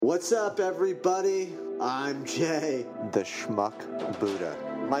What's up, everybody? I'm Jay, the Schmuck Buddha.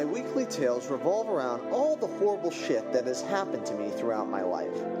 My weekly tales revolve around all the horrible shit that has happened to me throughout my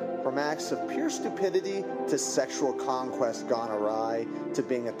life. From acts of pure stupidity to sexual conquest gone awry to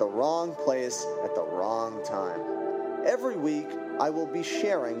being at the wrong place at the wrong time. Every week, I will be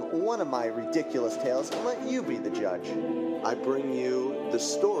sharing one of my ridiculous tales and let you be the judge. I bring you the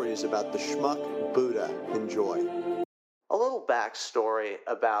stories about the Schmuck Buddha. Enjoy. A little backstory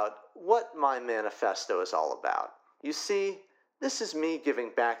about what my manifesto is all about. You see, this is me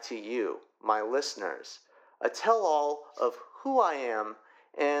giving back to you, my listeners, a tell-all of who I am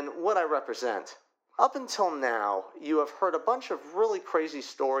and what I represent. Up until now, you have heard a bunch of really crazy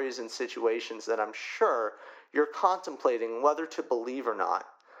stories and situations that I'm sure you're contemplating whether to believe or not.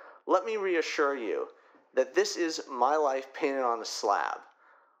 Let me reassure you that this is my life painted on a slab.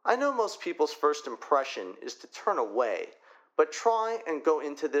 I know most people's first impression is to turn away, but try and go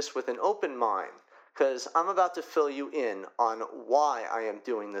into this with an open mind, because I'm about to fill you in on why I am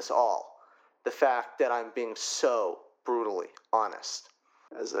doing this all. The fact that I'm being so brutally honest.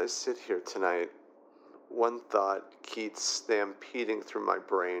 As I sit here tonight, one thought keeps stampeding through my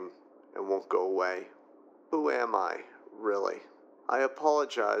brain and won't go away. Who am I, really? I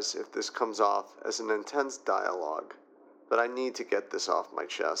apologize if this comes off as an intense dialogue, but I need to get this off my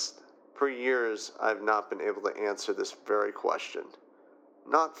chest. For years, I have not been able to answer this very question.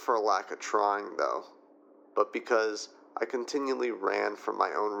 Not for lack of trying, though, but because I continually ran from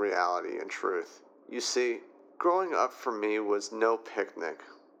my own reality and truth. You see, growing up for me was no picnic.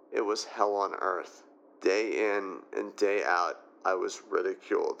 It was hell on earth. Day in and day out, I was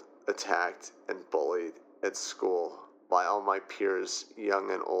ridiculed, attacked, and bullied at school by all my peers, young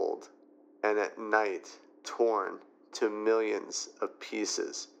and old, and at night, torn to millions of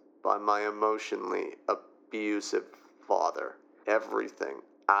pieces by my emotionally abusive father. Everything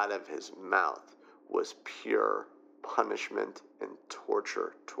out of his mouth was pure punishment and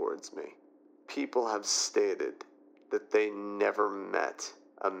torture towards me. People have stated that they never met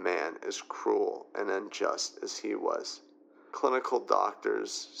a man as cruel and unjust as he was. Clinical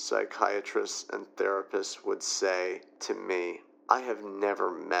doctors, psychiatrists, and therapists would say to me, "I have never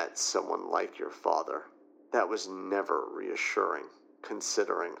met someone like your father." That was never reassuring,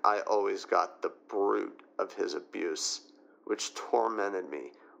 considering I always got the brunt of his abuse, which tormented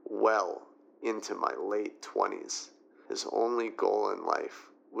me well into my late 20s. His only goal in life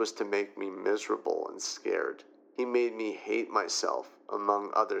was to make me miserable and scared. He made me hate myself,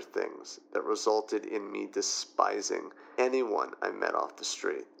 among other things, that resulted in me despising anyone I met off the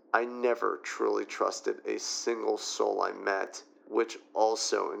street. I never truly trusted a single soul I met, which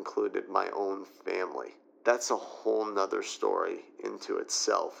also included my own family. That's a whole nother story into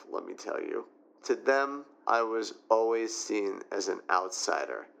itself, let me tell you. To them, I was always seen as an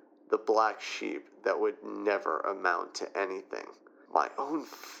outsider, the black sheep that would never amount to anything. My own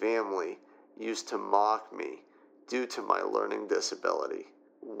family used to mock me due to my learning disability,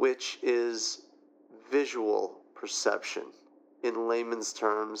 which is visual perception. In layman's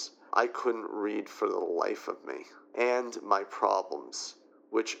terms, I couldn't read for the life of me. And my problems,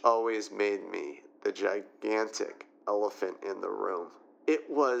 which always made me the gigantic elephant in the room. It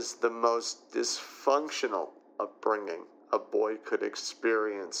was the most dysfunctional upbringing a boy could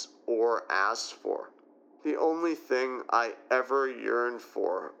experience or ask for. The only thing I ever yearned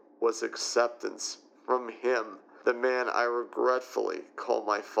for was acceptance from him, the man I regretfully call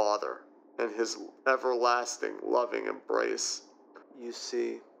my father, and his everlasting loving embrace. You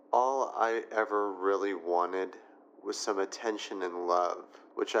see, all I ever really wanted was some attention and love,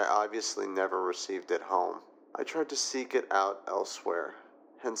 which I obviously never received at home. I tried to seek it out elsewhere,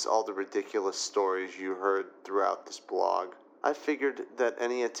 hence all the ridiculous stories you heard throughout this blog. I figured that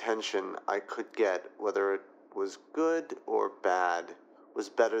any attention I could get, whether it was good or bad, was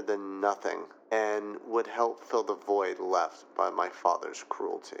better than nothing, and would help fill the void left by my father's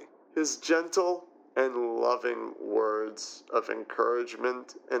cruelty. His gentle and loving words of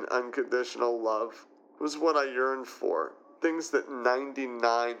encouragement and unconditional love was what I yearned for. Things that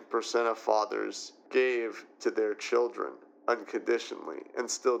 99% of fathers gave to their children unconditionally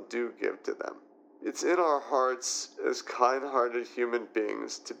and still do give to them. It's in our hearts as kind-hearted human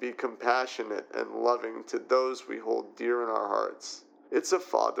beings to be compassionate and loving to those we hold dear in our hearts. It's a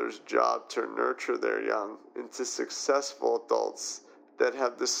father's job to nurture their young into successful adults that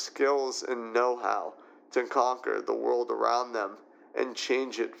have the skills and know-how to conquer the world around them and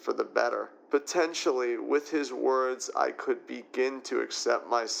change it for the better. Potentially, with his words, I could begin to accept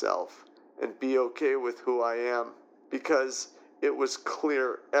myself and be okay with who I am, because it was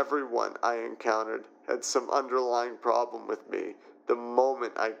clear everyone I encountered had some underlying problem with me the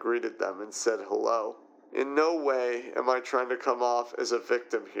moment I greeted them and said hello. In no way am I trying to come off as a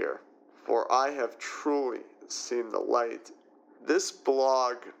victim here, for I have truly seen the light. This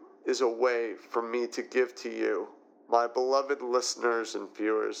blog is a way for me to give to you, my beloved listeners and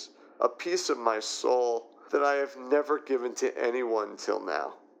viewers, a piece of my soul that I have never given to anyone till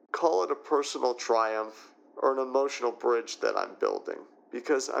now. Call it a personal triumph or an emotional bridge that I'm building,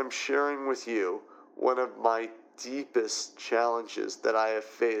 because I'm sharing with you one of my deepest challenges that I have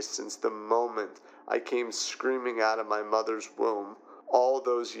faced since the moment I came screaming out of my mother's womb all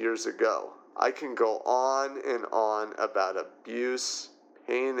those years ago. I can go on and on about abuse,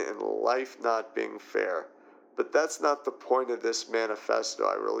 pain, and life not being fair, but that's not the point of this manifesto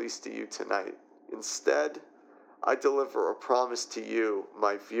I released to you tonight. Instead, I deliver a promise to you,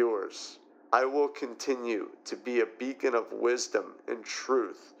 my viewers. I will continue to be a beacon of wisdom and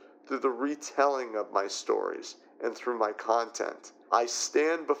truth through the retelling of my stories and through my content. I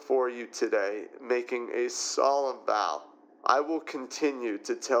stand before you today making a solemn vow. I will continue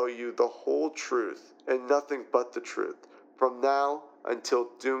to tell you the whole truth and nothing but the truth from now until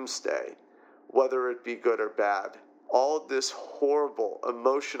doomsday, whether it be good or bad. All this horrible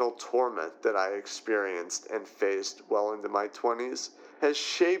emotional torment that I experienced and faced well into my 20s has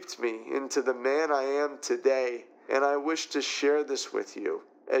shaped me into the man I am today, and I wish to share this with you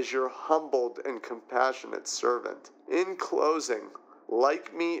as your humbled and compassionate servant. In closing,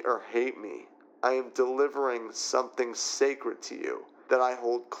 like me or hate me, I am delivering something sacred to you that I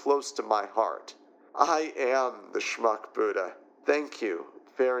hold close to my heart. I am the Schmuck Buddha. Thank you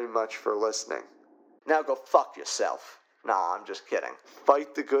very much for listening. Now go fuck yourself. No, I'm just kidding.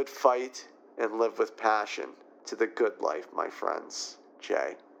 Fight the good fight and live with passion to the good life, my friends.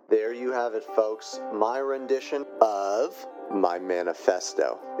 Jay. There you have it, folks. My rendition of my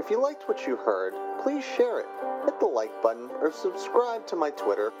manifesto. If you liked what you heard, please share it. Hit the like button or subscribe to my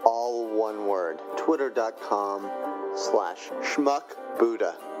Twitter, all one word,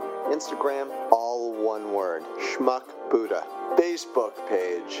 twitter.com/schmuckbuddha. Instagram, all one word, schmuckbuddha. Facebook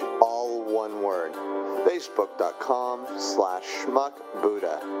page, all one word,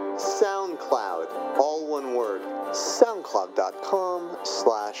 facebook.com/schmuckbuddha. SoundCloud, all one word,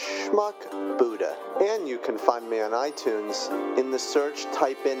 soundcloud.com/schmuckbuddha. And you can find me on iTunes. In the search,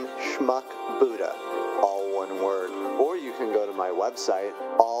 type in Schmuck Buddha, all one word. Or you can go to my website,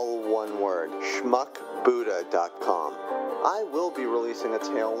 all one word, schmuckbuddha.com. I will be releasing a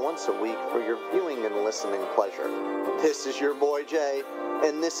tale once a week for your viewing and listening pleasure. This is your boy Jay,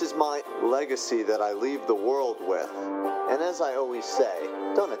 and this is my legacy that I leave the world with. And as I always say,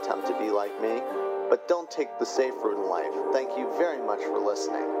 don't attempt to be like me, but don't take the safe route in life. Thank you very much for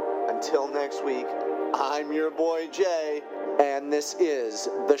listening. Until next week, I'm your boy Jay, and this is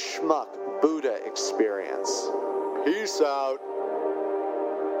the Schmuck Buddha Experience. Peace out.